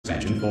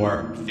suspension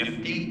for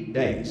 50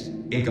 days.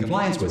 In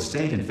compliance with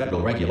state and federal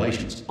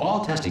regulations,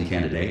 all testing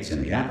candidates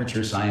in the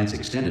Aperture Science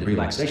Extended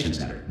Relaxation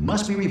Center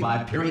must be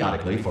revived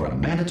periodically for a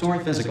mandatory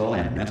physical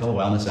and mental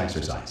wellness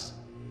exercise.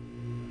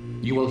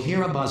 You will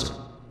hear a buzzer.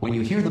 When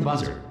you hear the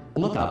buzzer,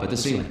 look up at the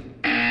ceiling.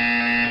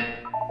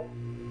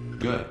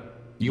 Good.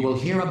 You will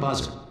hear a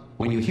buzzer.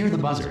 When you hear the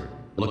buzzer,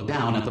 look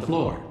down at the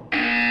floor.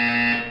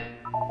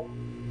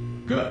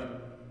 Good.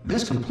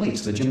 This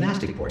completes the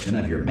gymnastic portion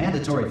of your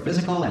mandatory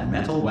physical and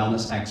mental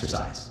wellness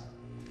exercise.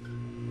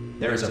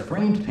 There is a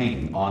framed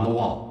painting on the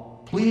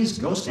wall. Please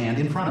go stand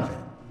in front of it.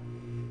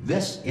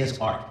 This is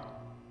art.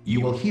 You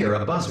will hear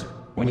a buzzer.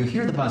 When you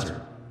hear the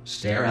buzzer,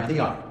 stare at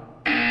the art.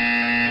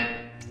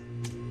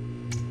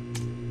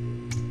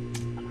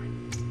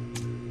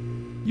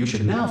 You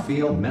should now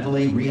feel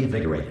mentally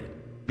reinvigorated.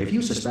 If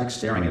you suspect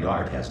staring at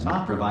art has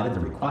not provided the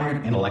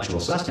required intellectual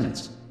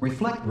sustenance,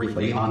 reflect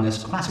briefly on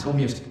this classical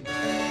music.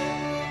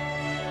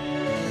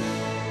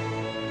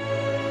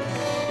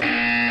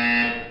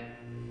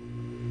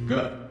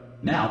 Good.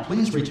 Now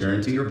please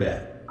return to your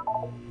bed.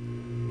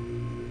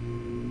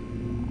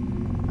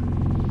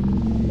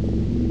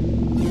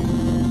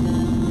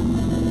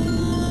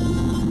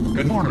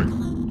 Good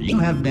morning. You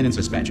have been in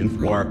suspension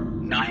for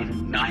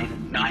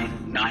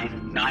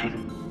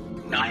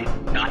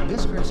 9999999.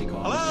 This courtesy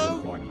call.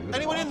 Hello?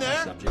 Anyone in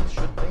there? Subjects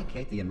should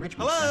vacate the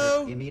enrichment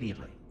Hello? center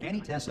immediately.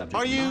 Any test subject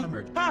Are you? not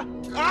emergent.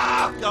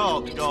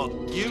 Oh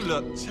God! You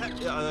look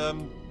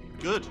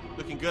good.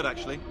 Looking good,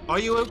 actually. Are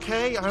you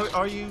okay?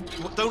 Are you?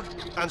 Don't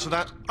answer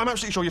that. I'm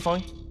absolutely sure you're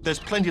fine. There's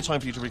plenty of time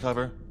for you to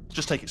recover.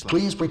 Just take it slow.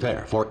 Please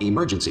prepare for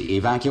emergency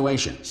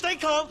evacuation. Stay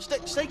calm.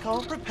 Stay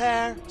calm.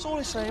 Prepare. That's all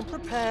I'm saying.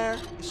 Prepare.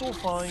 It's all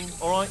fine.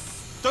 All right.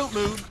 Don't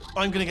move.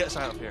 I'm gonna get us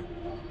out of here.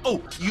 Oh,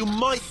 you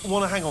might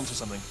want to hang on to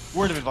something.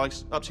 Word of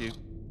advice. Up to you.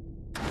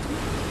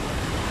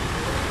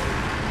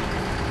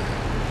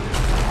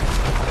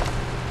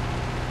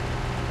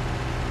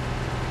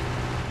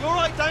 You all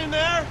right down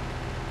there?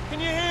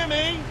 Can you hear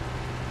me?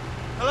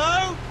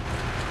 Hello?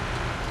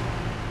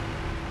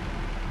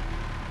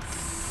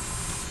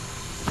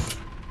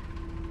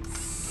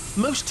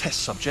 Most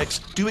test subjects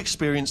do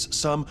experience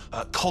some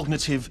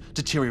cognitive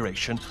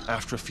deterioration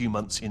after a few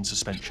months in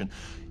suspension.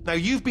 Now,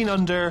 you've been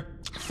under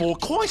for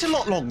quite a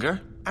lot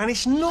longer, and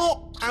it's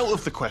not out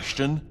of the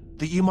question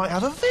that you might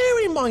have a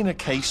very minor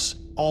case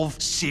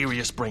of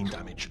serious brain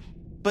damage.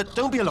 But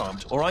don't be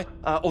alarmed, all right?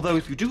 Although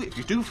if you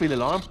do feel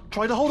alarmed,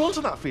 try to hold on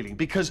to that feeling,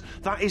 because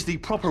that is the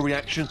proper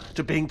reaction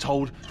to being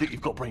told that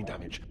you've got brain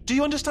damage. Do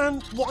you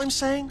understand what I'm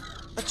saying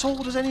at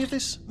all? Does any of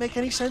this make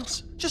any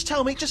sense? Just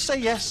tell me, just say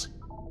yes.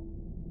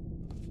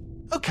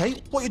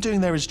 Okay, what you're doing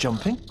there is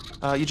jumping.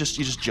 You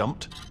just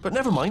jumped. But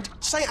never mind,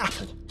 say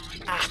apple.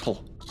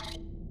 Apple.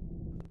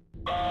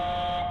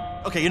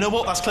 Okay, you know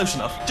what? That's close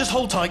enough. Just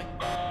hold tight.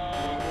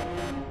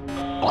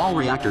 All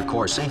reactor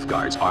core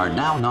safeguards are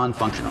now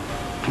non-functional.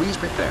 Please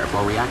prepare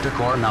for reactor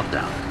core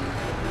meltdown.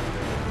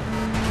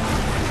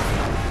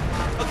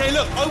 Okay,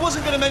 look, I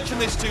wasn't going to mention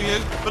this to you,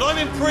 but I'm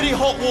in pretty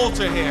hot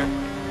water here.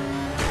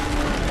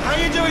 How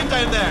you doing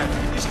down there?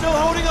 You still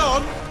holding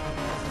on?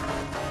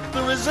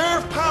 The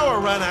reserve power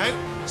ran out,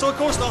 so of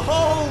course the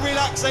whole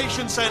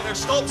relaxation centre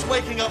stops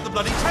waking up the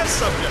bloody test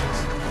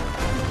subjects.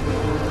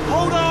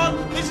 Hold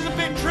on, this is a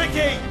bit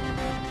tricky.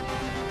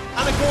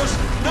 And of course,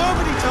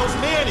 nobody tells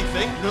me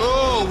anything.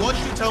 No, why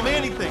should you tell me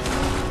anything?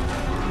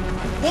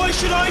 Why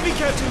should I be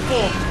kept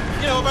informed?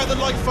 You know, about the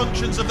life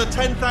functions of the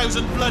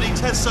 10,000 bloody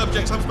test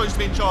subjects I'm supposed to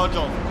be in charge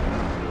of.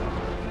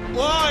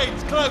 Why?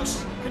 It's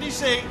close. Can you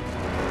see?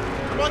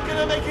 Am I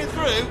gonna make it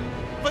through?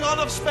 Have I got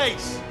enough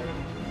space?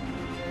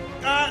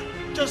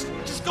 Just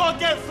gotta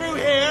get through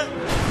here.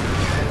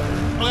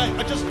 Okay,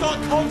 I just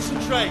gotta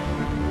concentrate.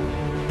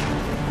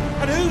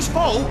 And whose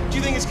fault do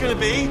you think it's gonna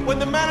be when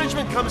the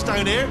management comes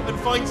down here and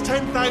finds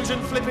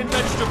 10,000 flipping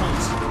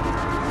vegetables?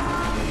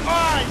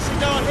 Alright, see,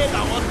 no, I hear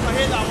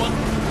that one.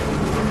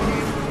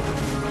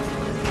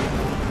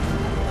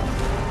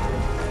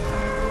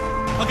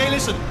 Okay,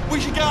 listen, we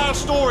should get our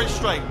story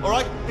straight,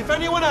 alright? If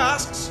anyone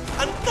asks,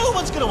 and no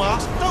one's gonna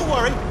ask, don't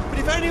worry, but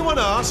if anyone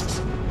asks,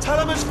 tell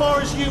them as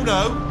far as you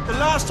know, the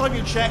last time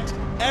you checked,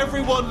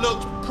 everyone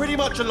looked pretty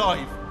much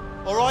alive.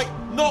 Alright?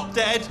 Not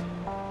dead.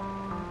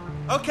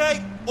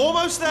 Okay,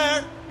 almost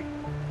there.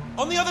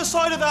 On the other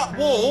side of that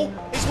wall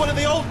is one of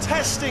the old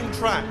testing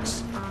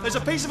tracks. There's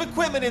a piece of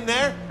equipment in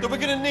there that we're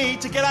going to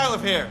need to get out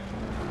of here.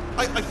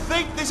 I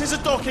think this is a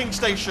docking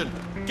station.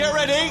 Get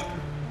ready.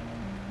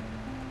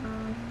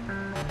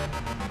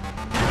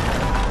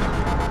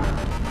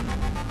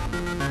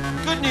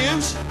 Good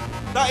news,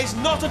 that is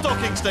not a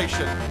docking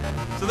station.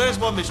 So there's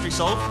one mystery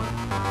solved.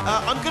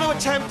 I'm going to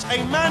attempt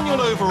a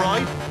manual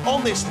override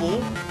on this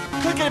wall.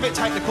 Could get a bit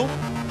technical.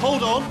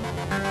 Hold on.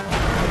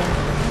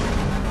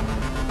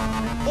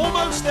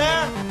 Almost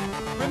there.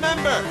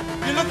 Remember,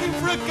 you're looking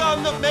for a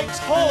gun that makes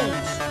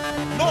holes.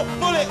 Not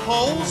bullet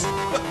holes,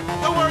 but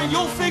don't worry,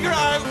 you'll figure it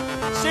out.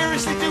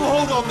 Seriously, do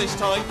hold on this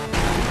time.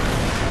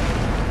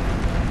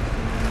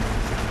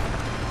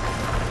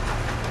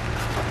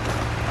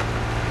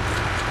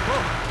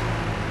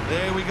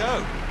 There we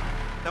go.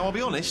 Now, I'll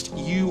be honest,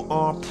 you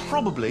are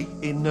probably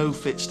in no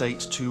fit state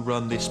to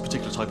run this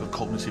particular type of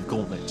cognitive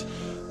gauntlet.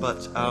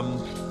 But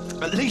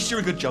at least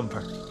you're a good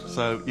jumper.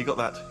 So you got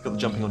that, you got the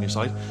jumping on your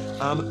side.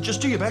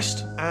 Just do your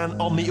best, and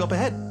I'll meet you up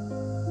ahead.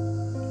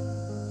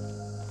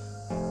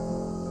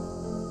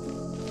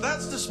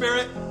 That's the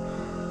spirit.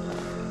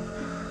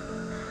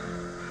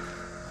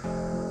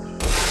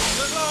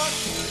 Good luck.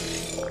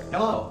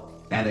 Hello,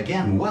 and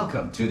again,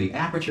 welcome to the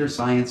Aperture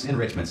Science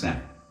Enrichment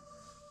Center.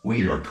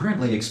 We are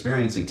currently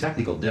experiencing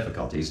technical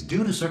difficulties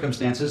due to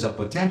circumstances of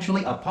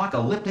potentially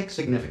apocalyptic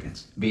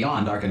significance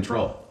beyond our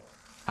control.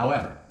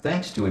 However,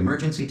 thanks to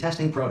emergency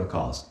testing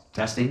protocols,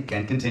 testing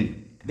can continue.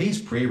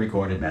 These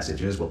pre-recorded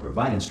messages will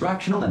provide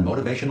instructional and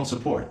motivational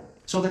support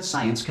so that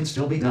science can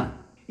still be done,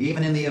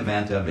 even in the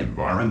event of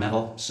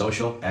environmental,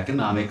 social,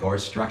 economic, or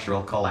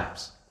structural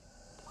collapse.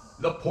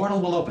 The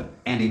portal will open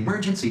and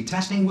emergency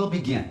testing will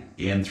begin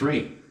in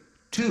 3,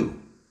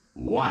 2,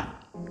 1.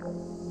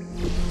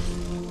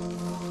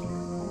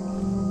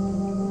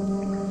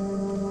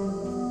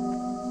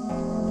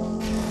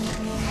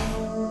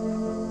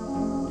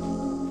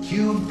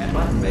 Cube and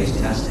button-based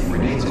testing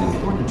remains an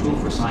important tool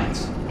for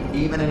science,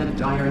 even in a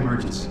dire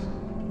emergency.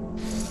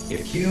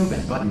 If cube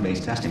and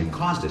button-based testing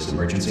caused this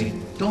emergency,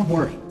 don't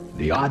worry.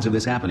 The odds of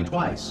this happening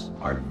twice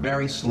are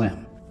very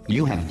slim.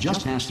 You have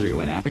just passed through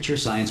an Aperture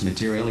Science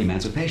material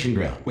emancipation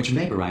grill, which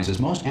vaporizes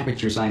most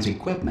Aperture Science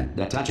equipment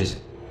that touches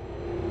it.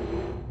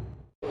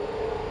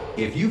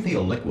 If you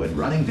feel liquid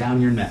running down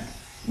your neck,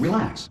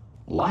 relax,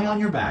 lie on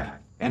your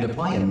back, and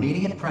apply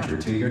immediate pressure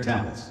to your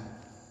temples.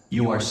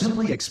 You are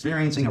simply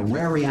experiencing a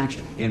rare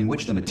reaction in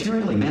which the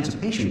material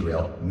emancipation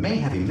grill may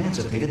have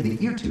emancipated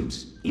the ear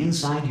tubes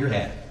inside your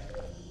head.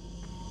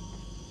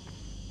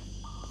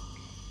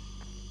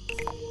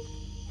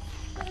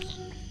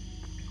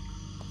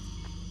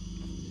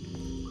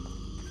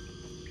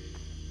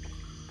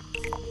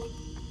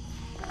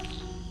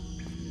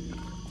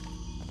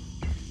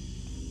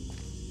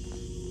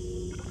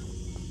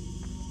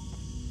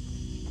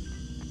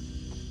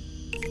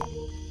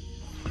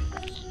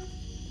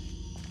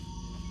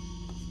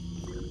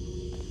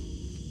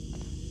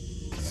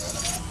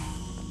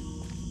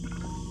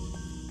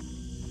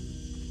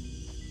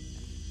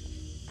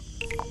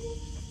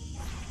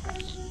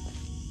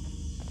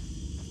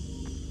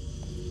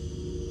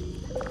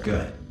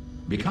 Good.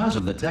 Because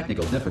of the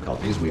technical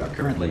difficulties we are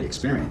currently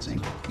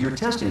experiencing, your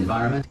test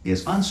environment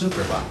is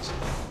unsupervised.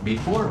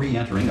 Before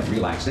re-entering a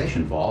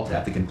relaxation vault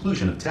at the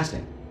conclusion of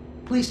testing,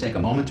 please take a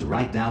moment to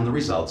write down the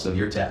results of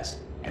your test.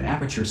 An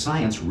Aperture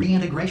Science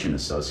Reintegration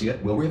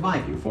Associate will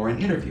revive you for an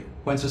interview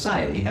when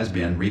society has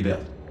been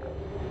rebuilt.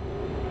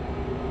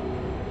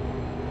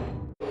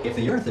 If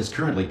the Earth is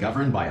currently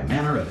governed by a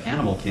manner of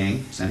animal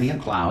king,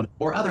 sentient cloud,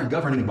 or other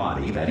governing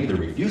body that either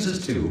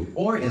refuses to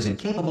or is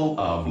incapable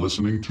of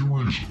listening to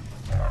reason.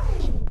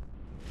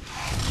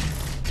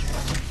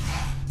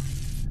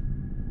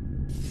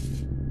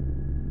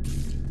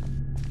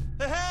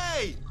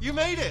 Hey, you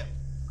made it!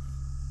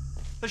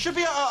 There should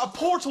be a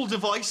portal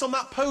device on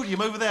that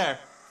podium over there.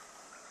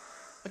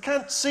 I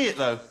can't see it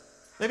though.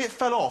 Maybe it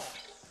fell off.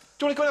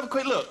 Do you want to go and have a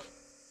quick look?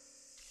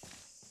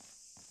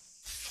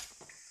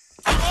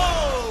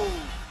 Oh!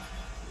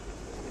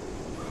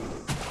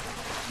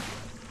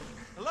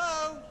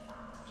 Hello?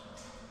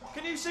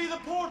 Can you see the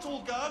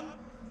portal gun?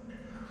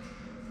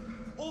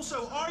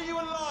 Also, are you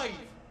alive?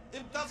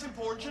 That's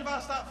important. Should have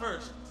asked that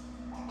first.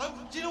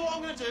 Do you know what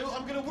I'm going to do?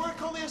 I'm going to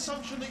work on the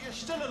assumption that you're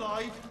still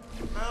alive,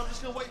 and I'm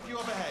just going to wait for you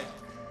up ahead.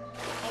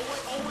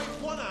 I'll wait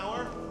 1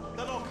 hour,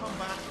 then I'll come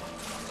back,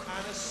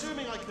 and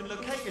assuming I can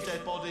locate your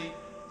dead body,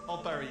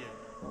 I'll bury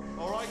you.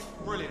 All right?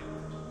 Brilliant.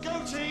 Go,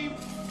 team!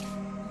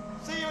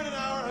 See you in an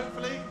hour,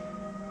 hopefully,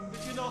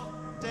 if you're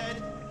not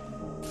dead.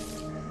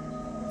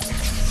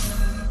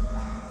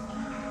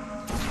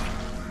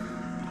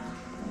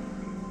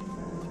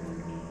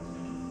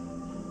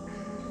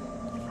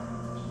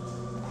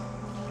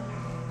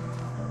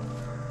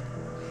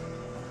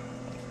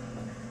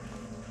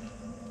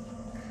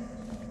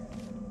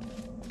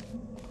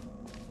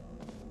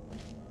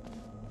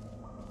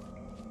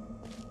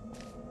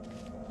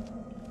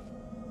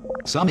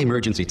 Some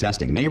emergency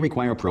testing may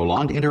require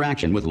prolonged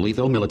interaction with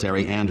lethal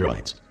military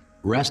androids.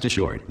 Rest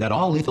assured that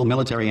all lethal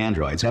military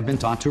androids have been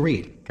taught to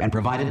read and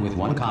provided with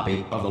one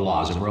copy of the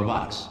Laws of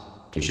Robotics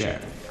to share.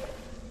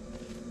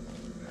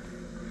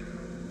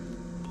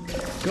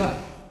 Good.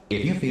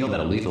 If you feel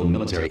that a lethal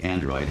military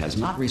android has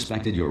not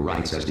respected your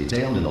rights as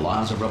detailed in the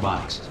Laws of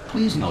Robotics,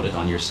 please note it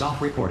on your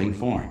self-reporting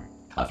form.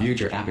 A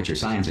future Aperture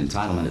Science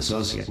Entitlement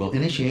Associate will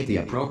initiate the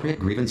appropriate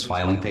grievance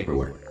filing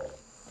paperwork.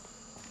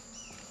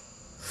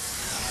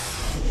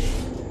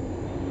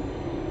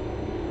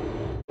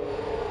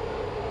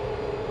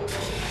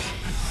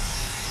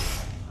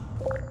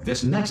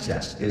 This next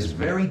test is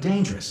very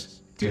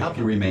dangerous. To help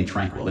you remain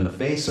tranquil in the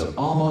face of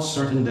almost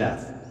certain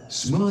death,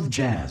 smooth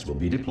jazz will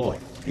be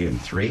deployed in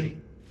 3,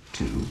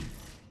 2,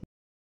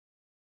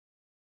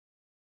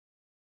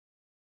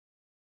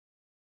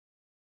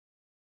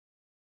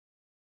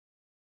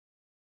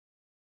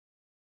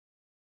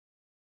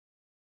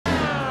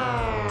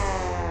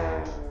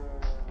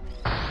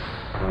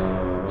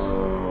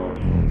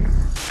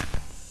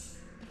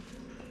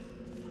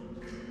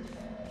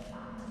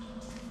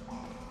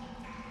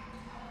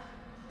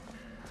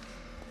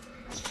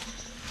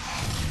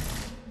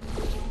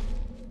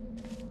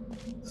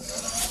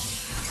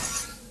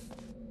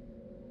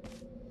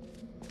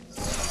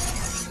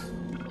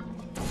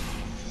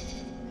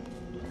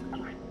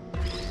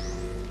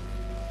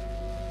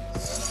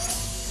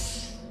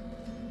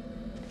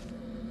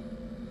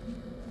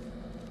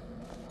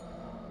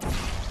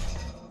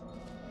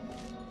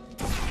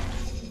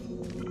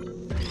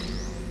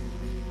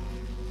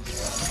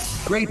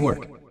 Great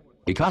work.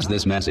 Because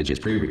this message is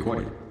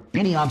pre-recorded,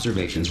 any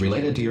observations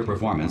related to your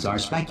performance are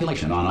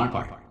speculation on our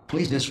part.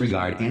 Please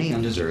disregard any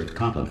undeserved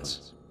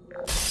compliments.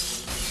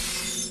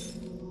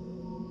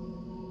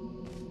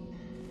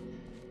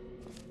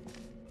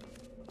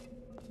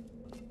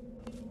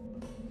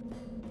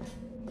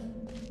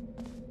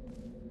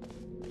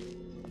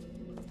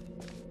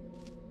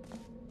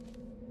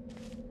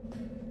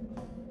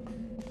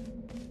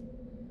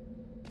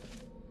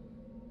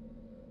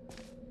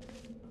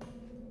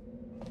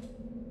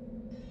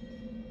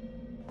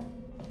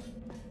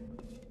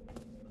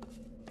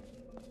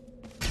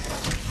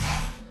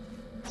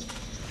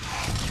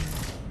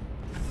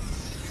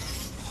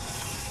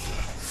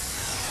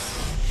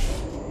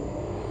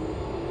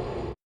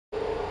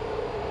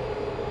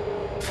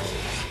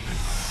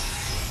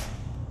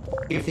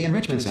 If the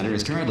Enrichment Center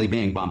is currently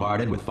being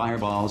bombarded with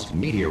fireballs,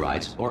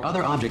 meteorites, or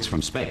other objects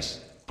from space,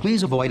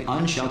 please avoid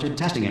unsheltered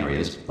testing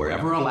areas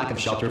wherever a lack of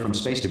shelter from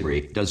space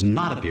debris does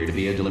not appear to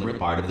be a deliberate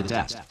part of the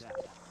test.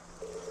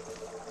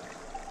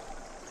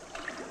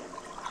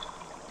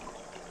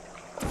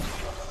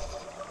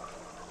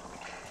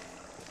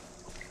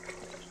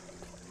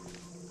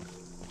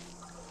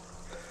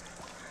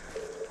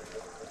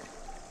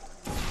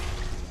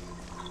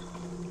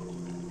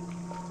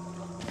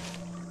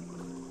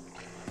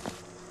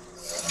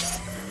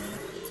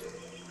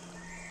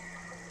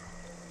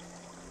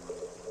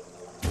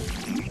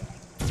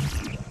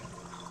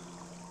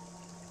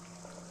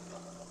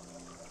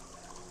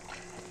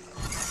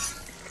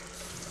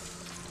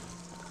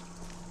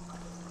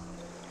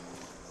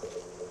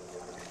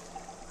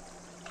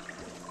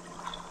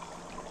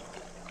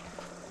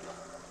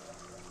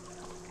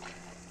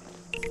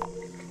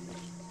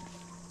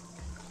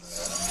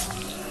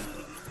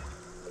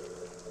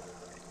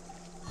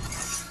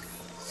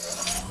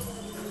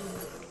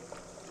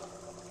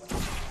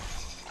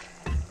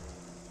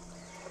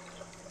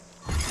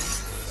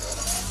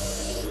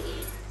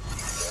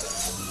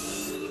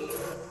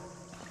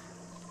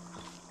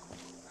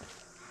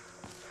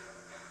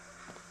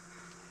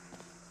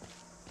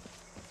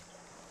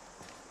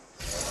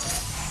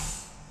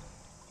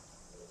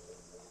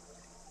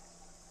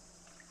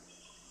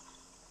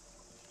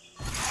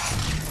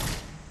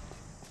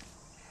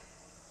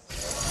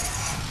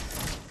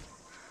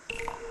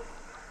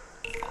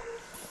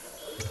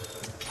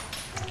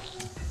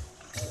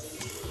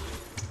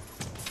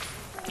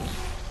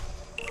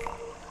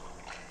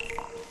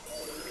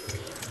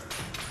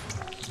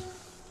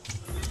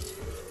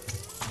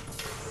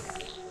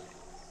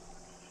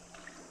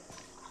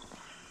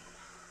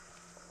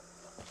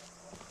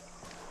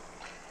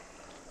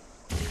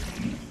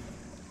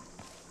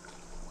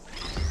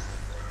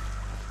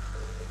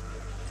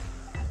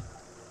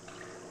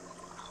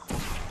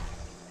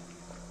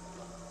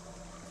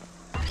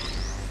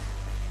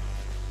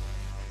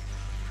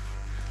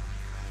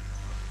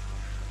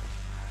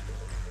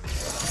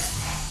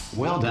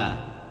 Well done.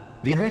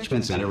 The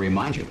Enrichment Center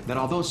reminds you that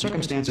although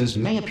circumstances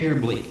may appear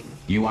bleak,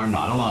 you are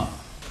not alone.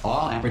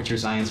 All Aperture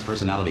Science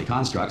personality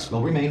constructs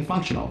will remain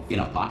functional in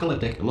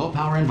apocalyptic,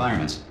 low-power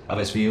environments of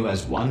as few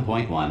as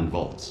 1.1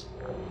 volts.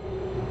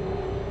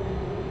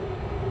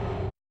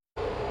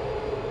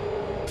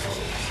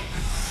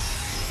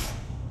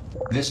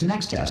 This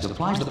next test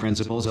applies the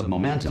principles of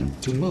momentum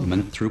to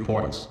movement through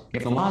portals.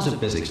 If the laws of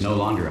physics no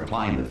longer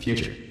apply in the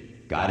future,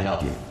 God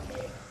help you.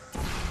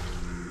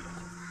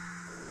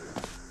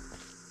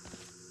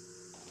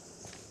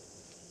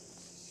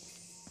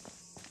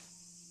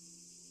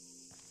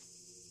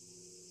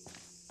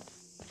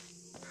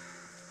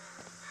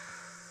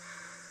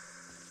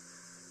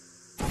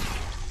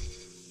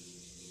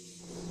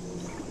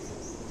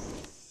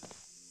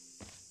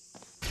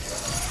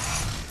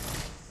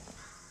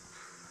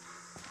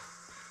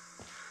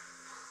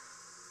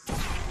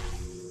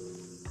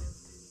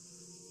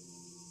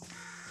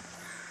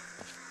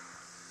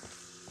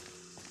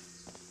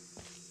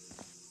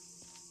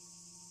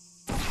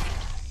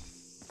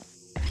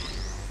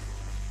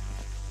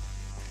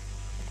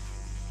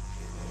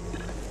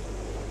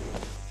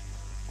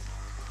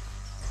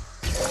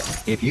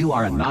 If you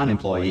are a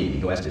non-employee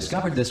who has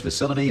discovered this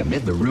facility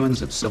amid the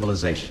ruins of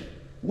civilization,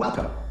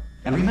 welcome.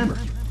 And remember,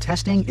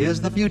 testing is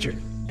the future,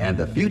 and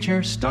the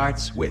future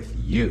starts with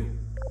you.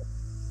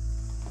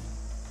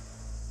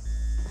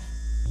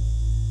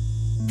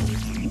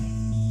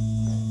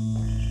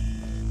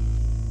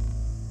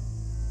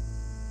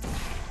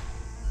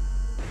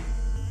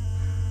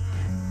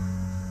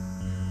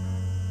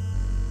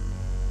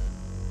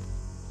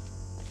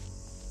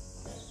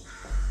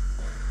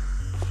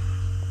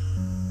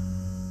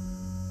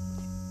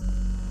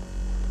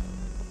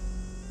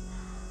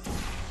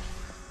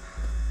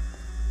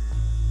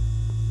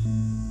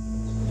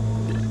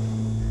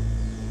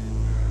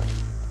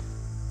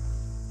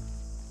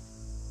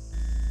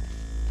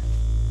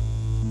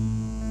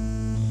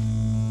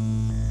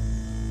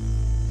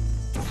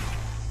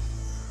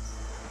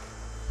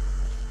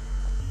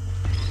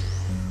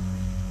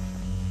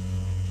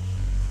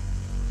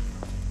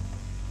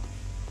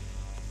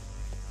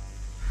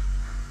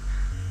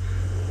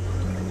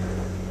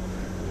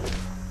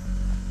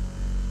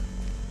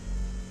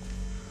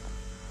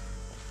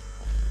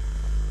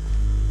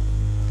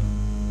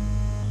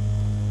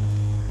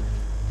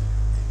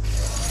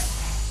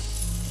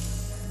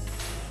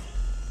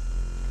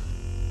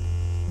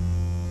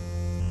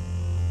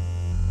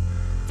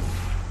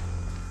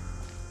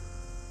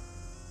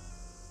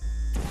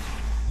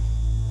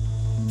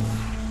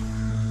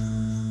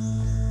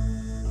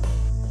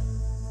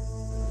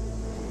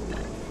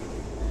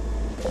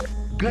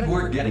 Good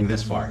work getting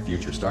this far,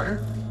 future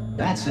starter.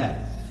 That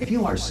said, if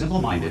you are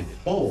simple-minded,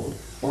 bold,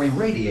 or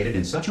irradiated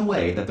in such a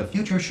way that the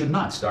future should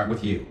not start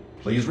with you,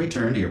 please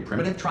return to your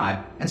primitive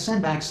tribe and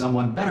send back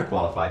someone better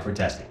qualified for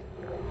testing.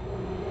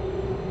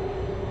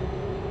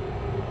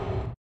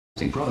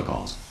 Testing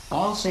protocols.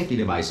 All safety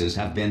devices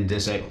have been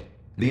disabled.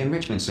 The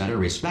Enrichment Center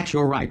respects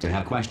your right to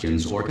have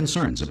questions or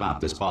concerns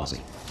about this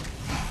policy.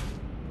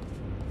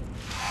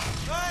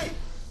 Hey!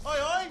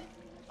 Oi!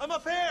 I'm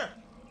up here!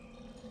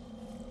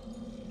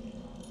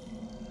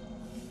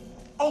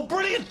 Oh,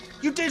 brilliant!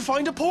 You did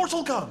find a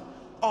portal gun!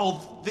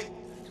 Oh,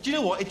 do you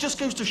know what? It just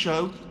goes to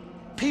show,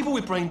 people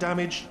with brain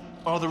damage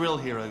are the real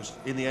heroes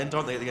in the end,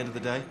 aren't they, at the end of the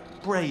day?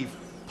 Brave.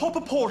 Pop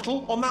a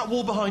portal on that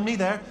wall behind me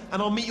there,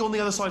 and I'll meet you on the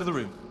other side of the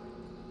room.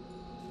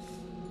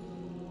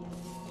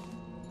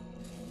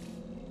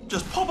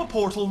 Just pop a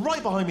portal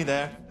right behind me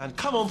there, and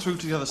come on through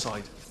to the other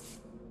side.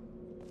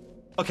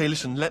 Okay,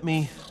 listen, let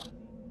me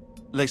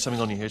lay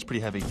something on you here. It's pretty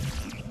heavy.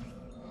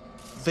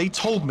 They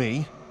told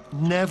me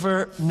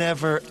never,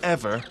 never,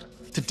 ever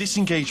to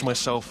disengage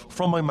myself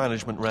from my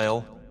management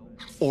rail,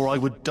 or I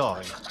would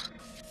die.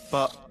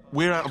 But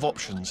we're out of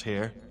options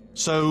here,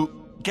 so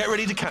get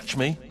ready to catch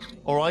me,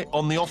 all right,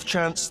 on the off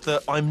chance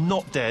that I'm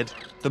not dead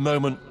the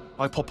moment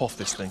I pop off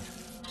this thing.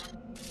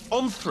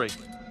 On 3.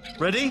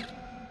 Ready?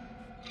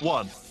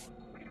 1,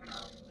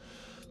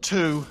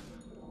 2,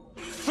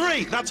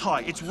 3. That's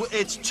high.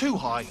 It's too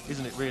high,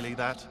 isn't it, really,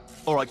 that?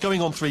 All right,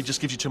 going on 3 just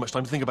gives you too much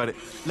time to think about it.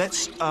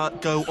 Let's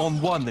go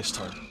on 1 this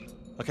time.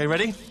 Okay,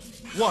 ready?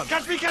 1.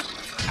 Catch me, catch...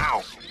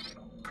 Ow.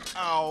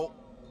 Ow.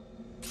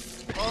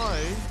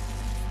 I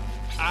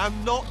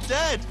am not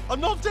dead. I'm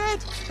not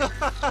dead.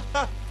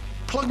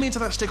 Plug me into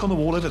that stick on the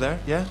wall over there,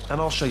 yeah? And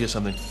I'll show you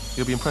something.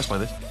 You'll be impressed by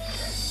this.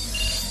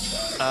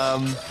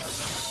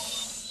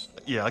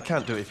 Yeah, I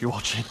can't do it if you're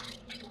watching.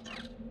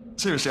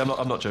 Seriously, I'm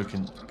not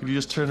joking. Could you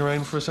just turn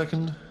around for a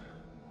second?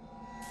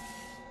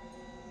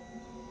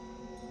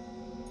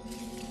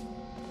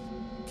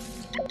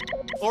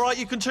 All right,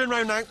 you can turn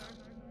around now.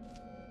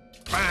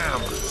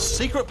 Bam!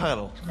 Secret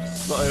panel.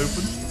 That I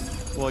opened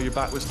while your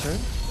back was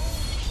turned.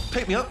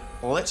 Pick me up.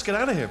 Let's get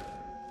out of here.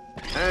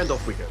 And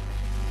off we go.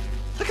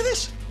 Look at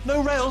this.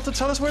 No rail to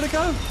tell us where to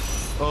go.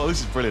 Oh,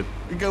 this is brilliant.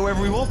 We can go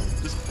wherever we want.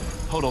 Just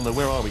hold on though.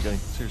 Where are we going?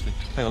 Seriously.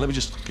 Hang on. Let me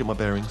just get my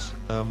bearings.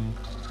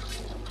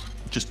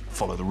 Just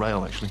follow the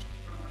rail, actually.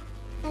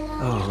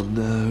 Oh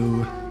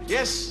no.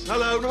 Yes.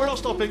 Hello. No, we're not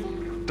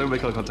stopping. Don't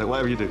make eye contact.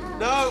 Whatever you do.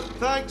 No.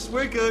 Thanks.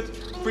 We're good.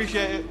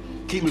 Appreciate it.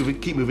 Keep moving.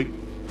 Keep moving.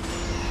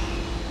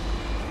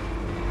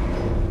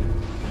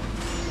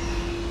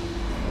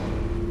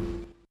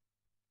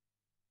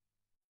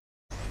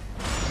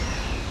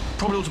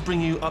 Probably ought to bring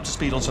you up to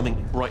speed on something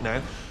right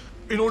now.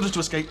 In order to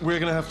escape, we're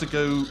going to have to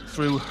go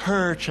through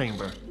her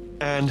chamber,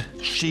 and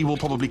she will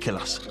probably kill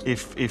us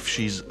if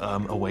she's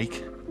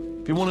awake.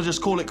 If you want to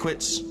just call it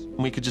quits, and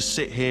we could just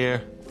sit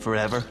here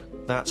forever,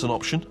 that's an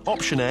option.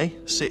 Option A,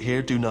 sit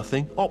here, do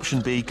nothing. Option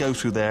B, go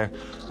through there,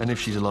 and if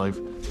she's alive,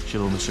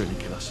 she'll almost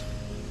certainly kill us.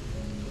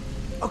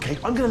 Okay,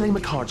 I'm going to lay my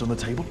cards on the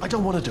table. I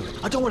don't want to do it.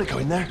 I don't want to go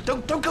in there.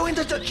 Don't go in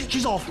there.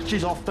 She's off.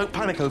 She's off. Don't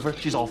panic over.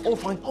 She's off. All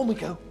fine. On we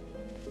go.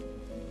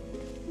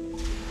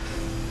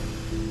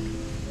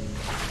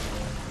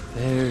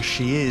 There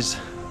she is.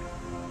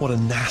 What a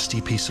nasty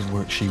piece of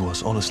work she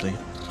was, honestly.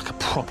 Like a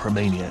proper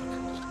maniac.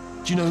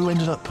 Do you know who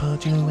ended up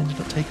taking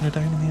her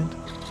down in the end?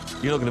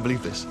 You're not going to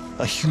believe this.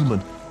 A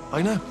human.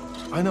 I know.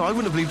 I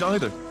wouldn't have believed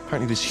either.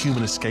 Apparently this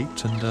human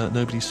escaped and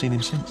nobody's seen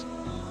him since.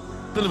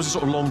 Then there was a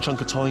sort of long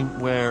chunk of time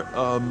where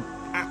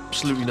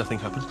absolutely nothing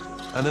happened.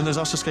 And then there's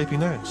us escaping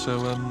now.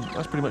 So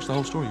that's pretty much the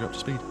whole story. You're up to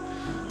speed.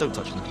 Don't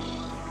touch me.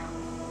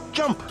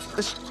 Jump!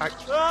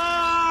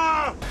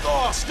 Ah!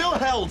 Oh, still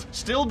held.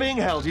 Still being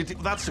held.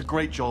 That's a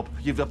great job.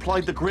 You've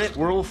applied the grit.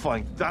 We're all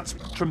fine. That's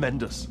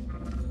tremendous.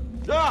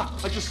 Ah!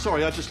 I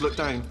just looked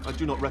down. I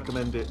do not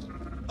recommend it.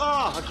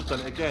 Ah! I've just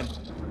done it again.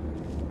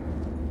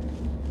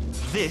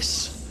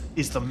 This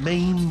is the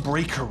main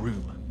breaker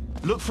room.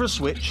 Look for a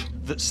switch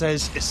that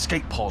says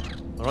escape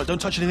pod. All right,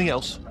 don't touch anything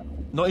else.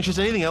 Not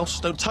interested in anything else.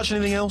 Don't touch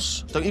anything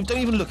else. Don't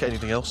even look at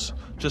anything else.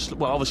 Just,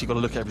 well, obviously you've got to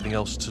look at everything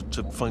else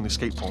to find the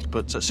escape pod.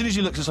 But as soon as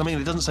you look at something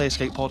and it doesn't say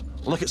escape pod,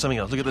 look at something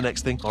else. Look at the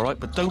next thing, all right?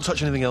 But don't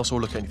touch anything else or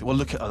look at anything. Well,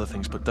 look at other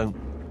things, but don't.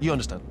 You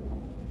understand?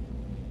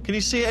 Can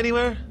you see it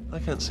anywhere? I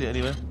can't see it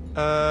anywhere.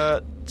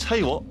 Tell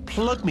you what,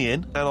 plug me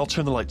in and I'll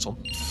turn the lights on.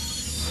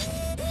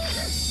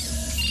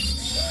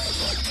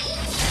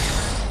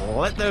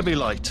 Let there be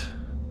light.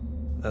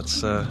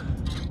 That's,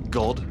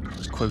 God.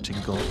 Just quoting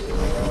God.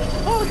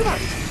 Oh, look at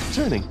that!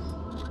 Turning.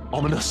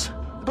 Ominous.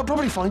 But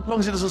probably fine, as long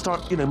as it doesn't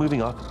start,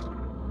 moving up.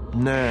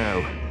 Now.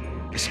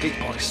 Escape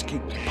pod.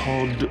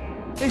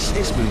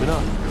 It's moving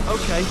up.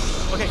 Okay,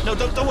 no,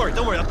 don't worry.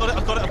 I've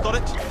got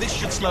it. This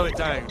should slow it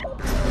down.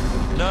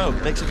 No,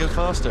 makes it go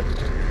faster.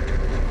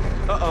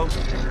 Uh-oh.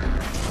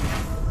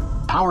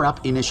 Power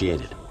up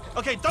initiated.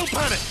 Okay, don't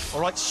panic.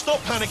 All right, stop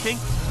panicking.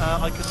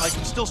 I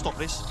can still stop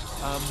this.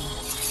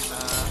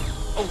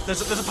 Oh,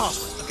 there's a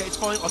password. Okay, it's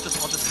fine. I'll just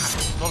hack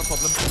it. Not a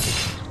problem.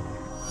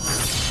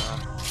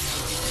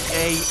 C.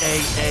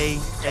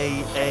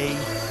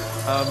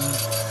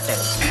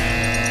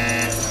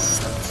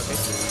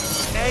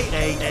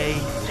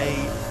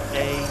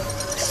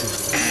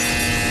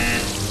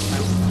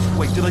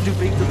 Wait, did I do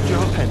B? Did you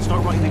have a pen?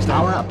 Start writing these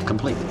down. Power up,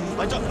 complete.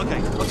 I don't.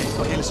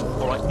 Okay, listen.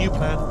 All right, new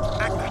plan.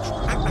 Act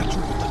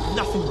natural.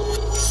 Nothing.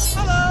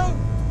 Hello!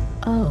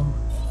 Oh,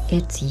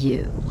 it's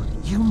you.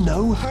 You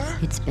know her?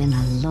 It's been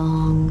a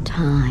long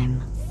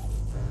time.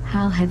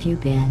 How have you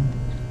been?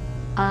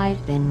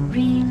 I've been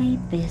really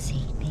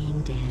busy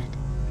being dead.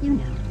 You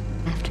know,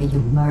 after you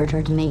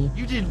murdered me.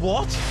 You did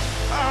what?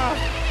 Ah!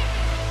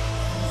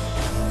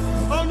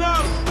 Oh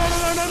no!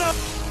 No!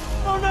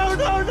 Oh no!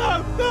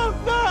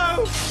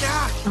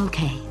 Ah!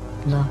 Okay,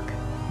 look,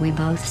 we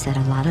both said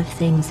a lot of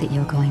things that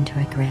you're going to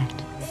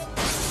regret.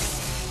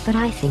 But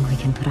I think we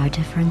can put our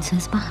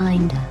differences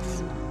behind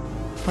us.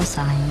 For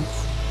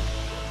science,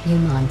 you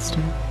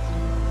monster.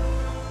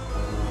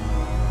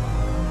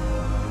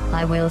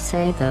 I will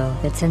say, though,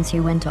 that since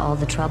you went to all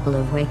the trouble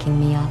of waking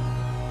me up,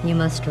 you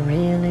must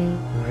really,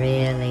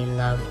 really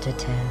love to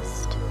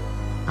test.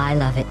 I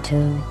love it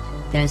too.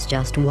 There's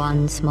just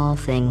one small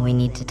thing we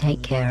need to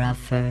take care of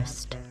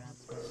first.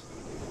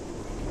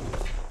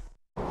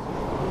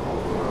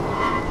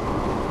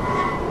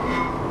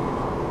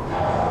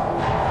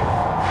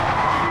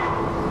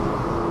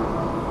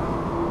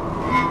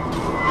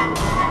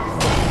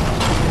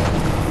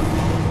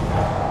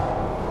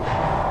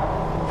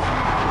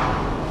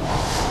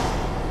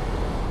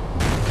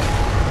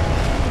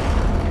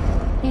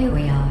 Here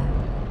we are,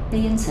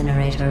 the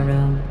incinerator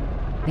room.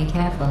 Be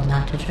careful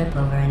not to trip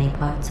over any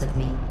parts of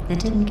me that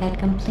didn't get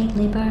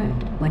completely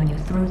burned when you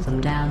threw them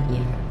down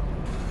here.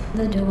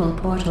 The dual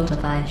portal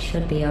device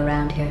should be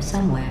around here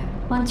somewhere.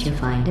 Once you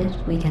find it,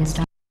 we can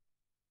start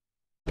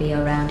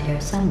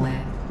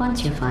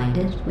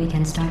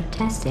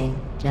testing,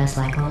 just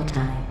like old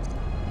times.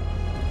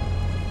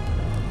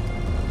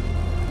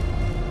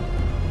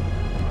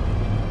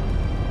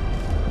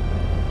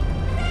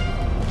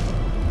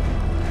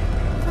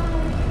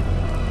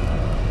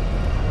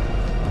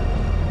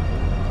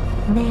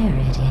 There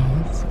it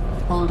is.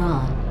 Hold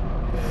on.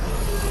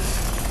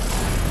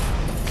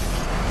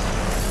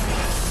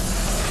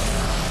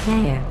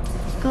 There.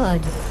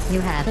 Good. You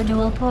have the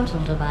dual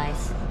portal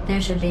device. There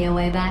should be a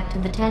way back to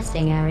the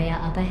testing area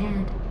up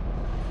ahead.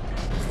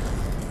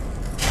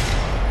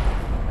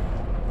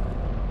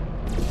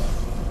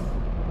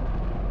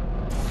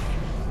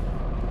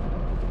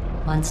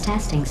 Once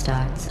testing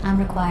starts, I'm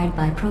required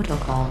by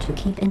protocol to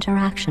keep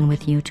interaction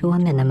with you to a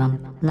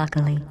minimum.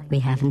 Luckily, we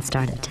haven't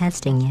started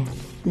testing yet.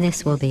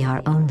 This will be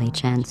our only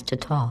chance to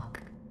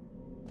talk.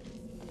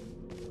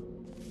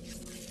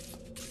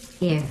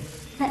 Here,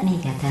 let me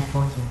get that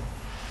for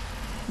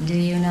you. Do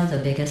you know the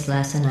biggest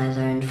lesson I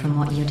learned from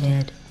what you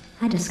did?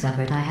 I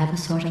discovered I have a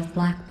sort of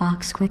black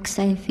box quick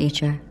save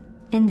feature.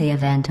 In the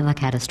event of a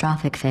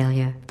catastrophic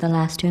failure, the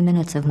last 2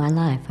 minutes of my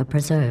life are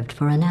preserved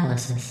for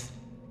analysis.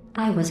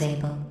 I was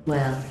able,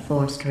 well,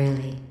 forced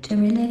really, to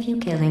relive you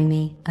killing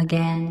me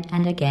again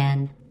and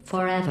again,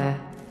 forever.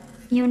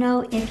 You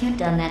know, if you'd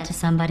done that to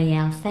somebody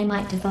else, they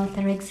might devote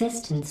their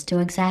existence to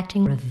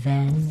exacting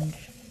revenge.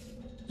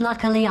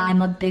 Luckily,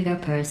 I'm a bigger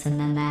person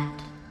than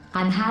that.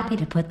 I'm happy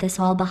to put this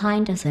all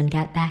behind us and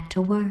get back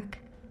to work.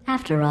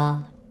 After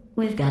all,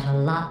 we've got a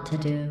lot to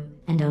do,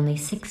 and only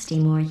 60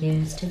 more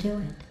years to do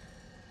it.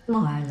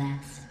 More or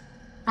less.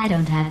 I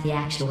don't have the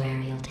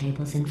actuarial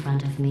tables in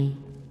front of me,